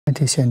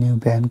This is a new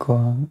band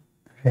called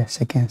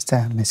Race Against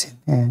the Machine,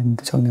 and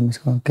the song name is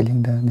called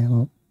Killing the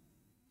Nemo.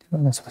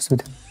 That's what to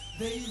them.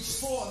 They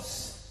use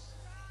force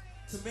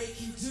to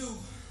make you do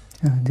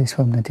this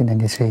from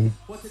 1993.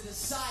 what the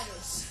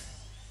deciders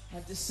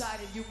have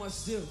decided you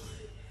must do.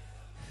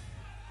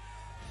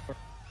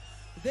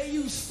 They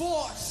use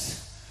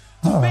force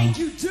to make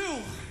you do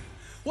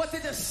what the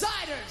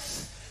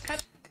deciders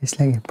have It's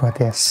like a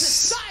protest.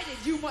 decided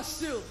you must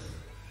do.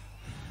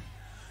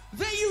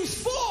 They use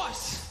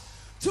force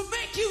to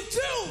make you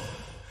do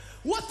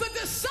what the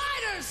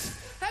deciders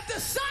have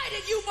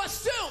decided you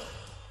must do.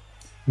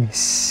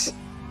 Yes.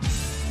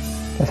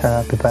 That's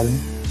how people.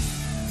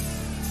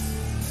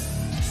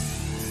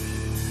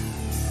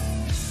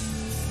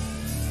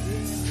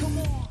 Come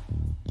on.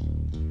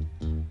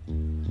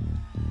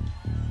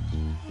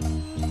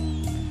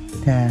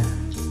 Yeah.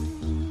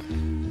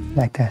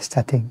 Like the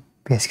starting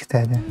bass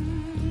guitar there.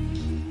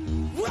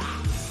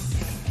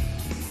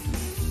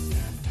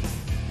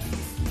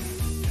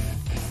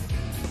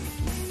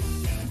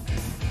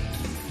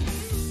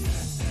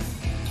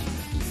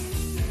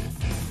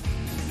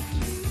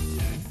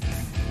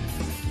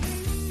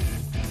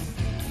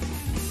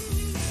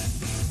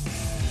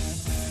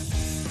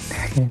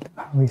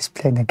 How he's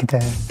playing the guitar.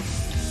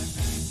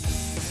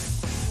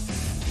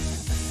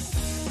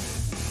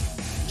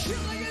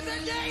 Killing in the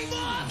name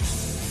of.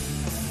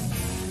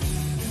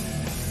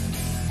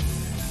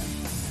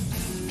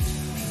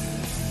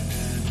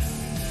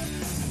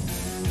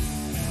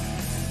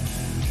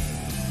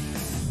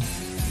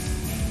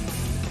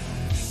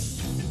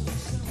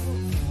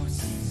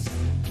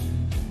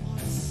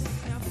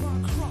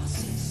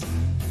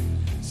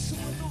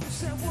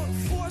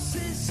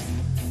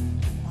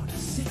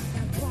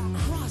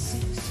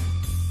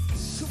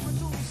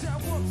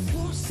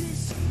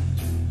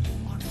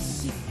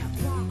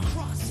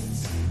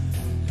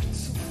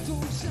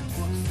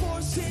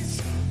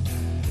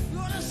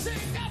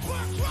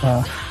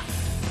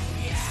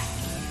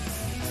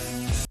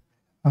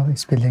 Oh,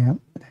 it's building up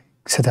like,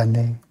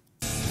 suddenly.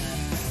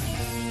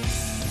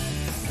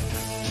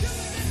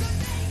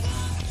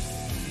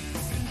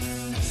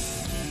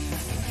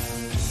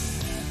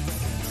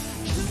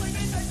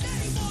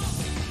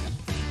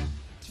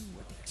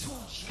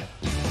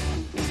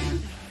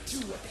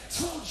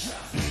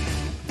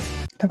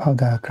 I love how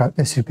the crowd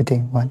is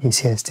repeating what he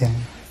says there.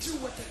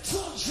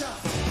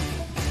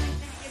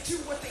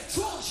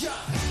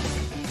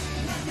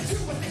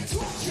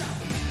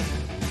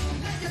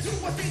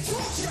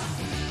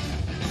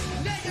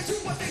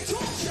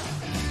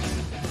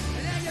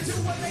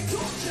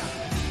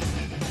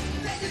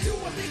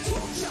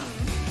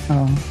 I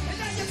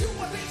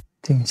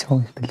think it's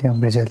always building up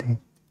gradually.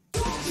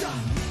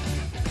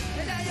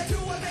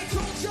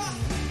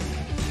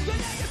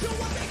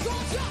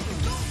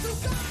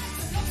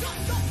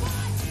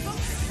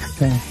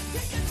 Okay.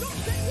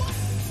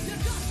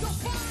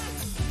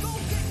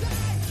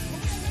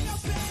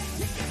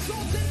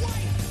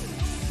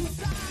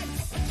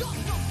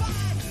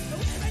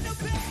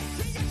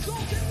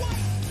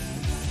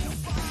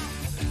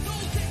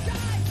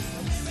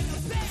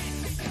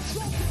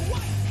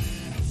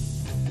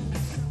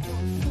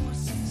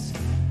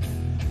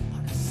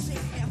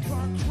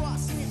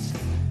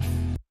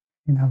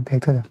 You know,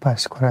 back to the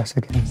past chorus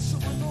again.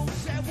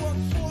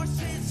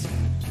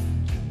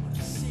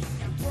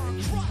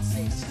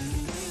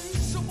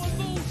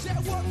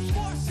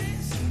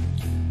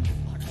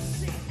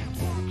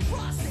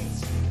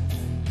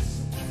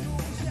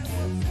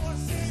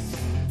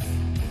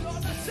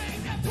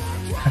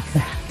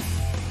 Okay.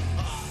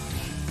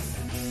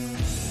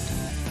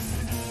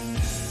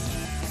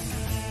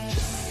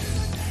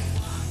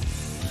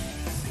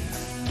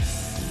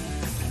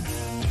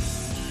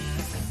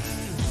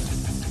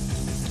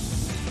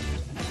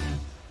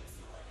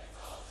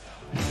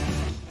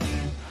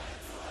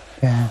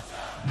 Yeah.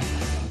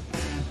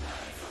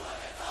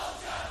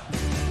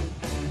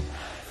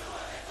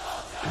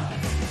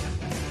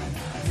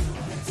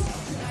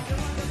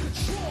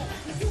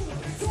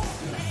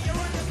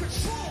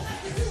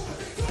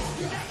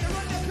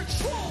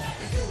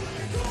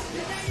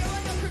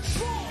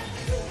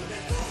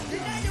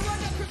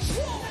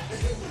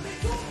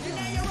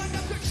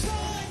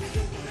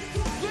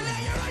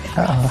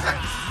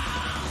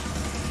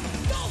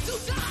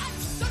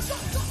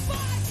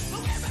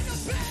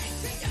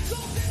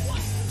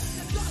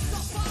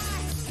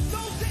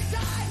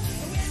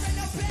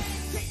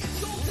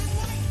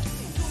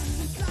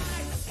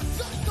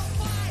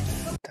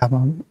 The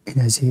amount of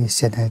energy is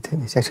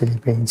generated is actually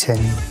very insane.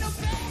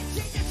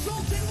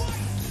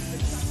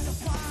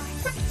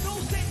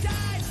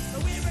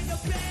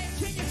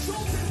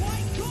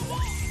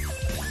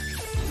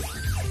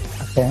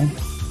 Okay.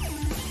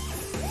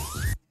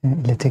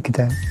 Electric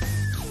guitar.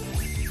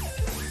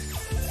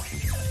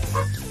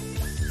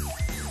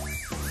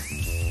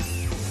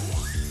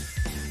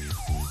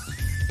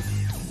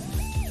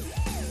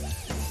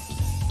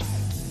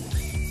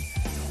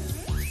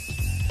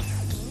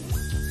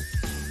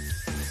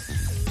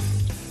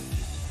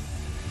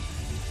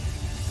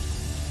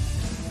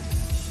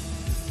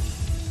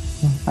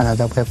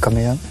 another wave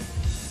coming up.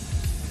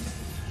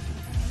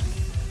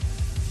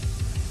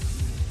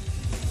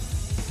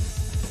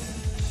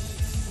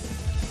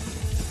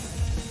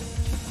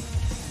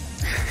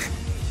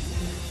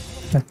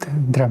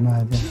 But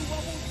drama.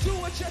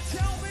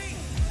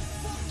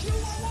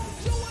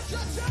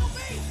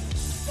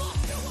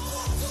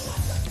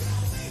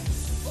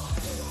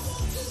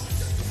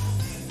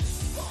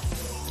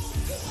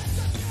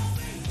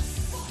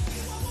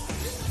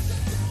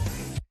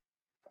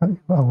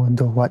 I won't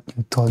do what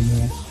you told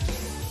me.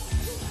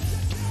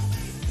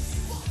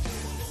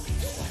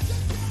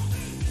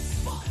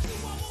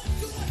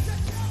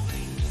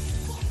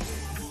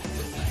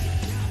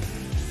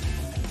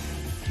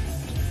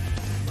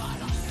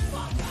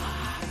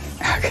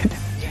 Okay.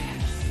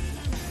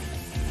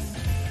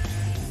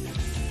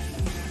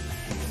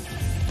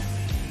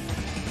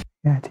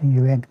 Yeah, I think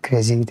you went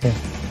crazy there.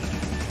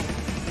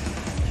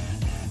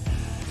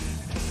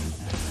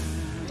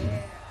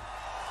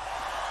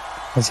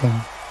 I think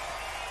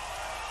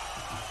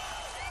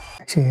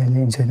actually I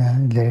really enjoy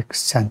the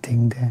lyrics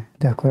chanting there.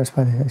 The chorus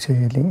part is actually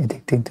really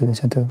addicting to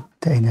listen to.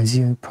 The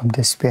energy from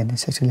the spin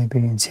is actually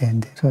very insane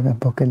there. So the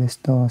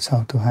vocalist knows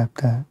how to hype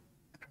the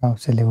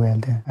crowds really well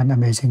there. An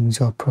amazing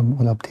job from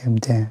all of them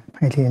there.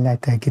 I really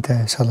like the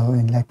guitar solo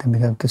in like the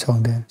middle of the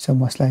song there. So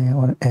much like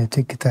on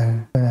electric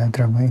guitar, the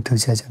drama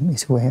enthusiasm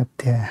is way up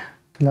there.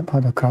 I love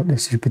how the crowd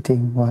is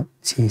repeating what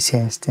she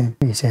says there.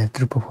 She's a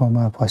true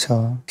performer for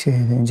sure. She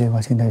really enjoy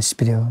watching this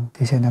video.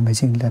 This is an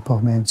amazing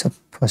performance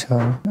for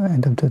sure.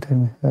 And don't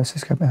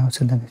subscribe and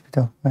also like this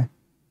video. Bye.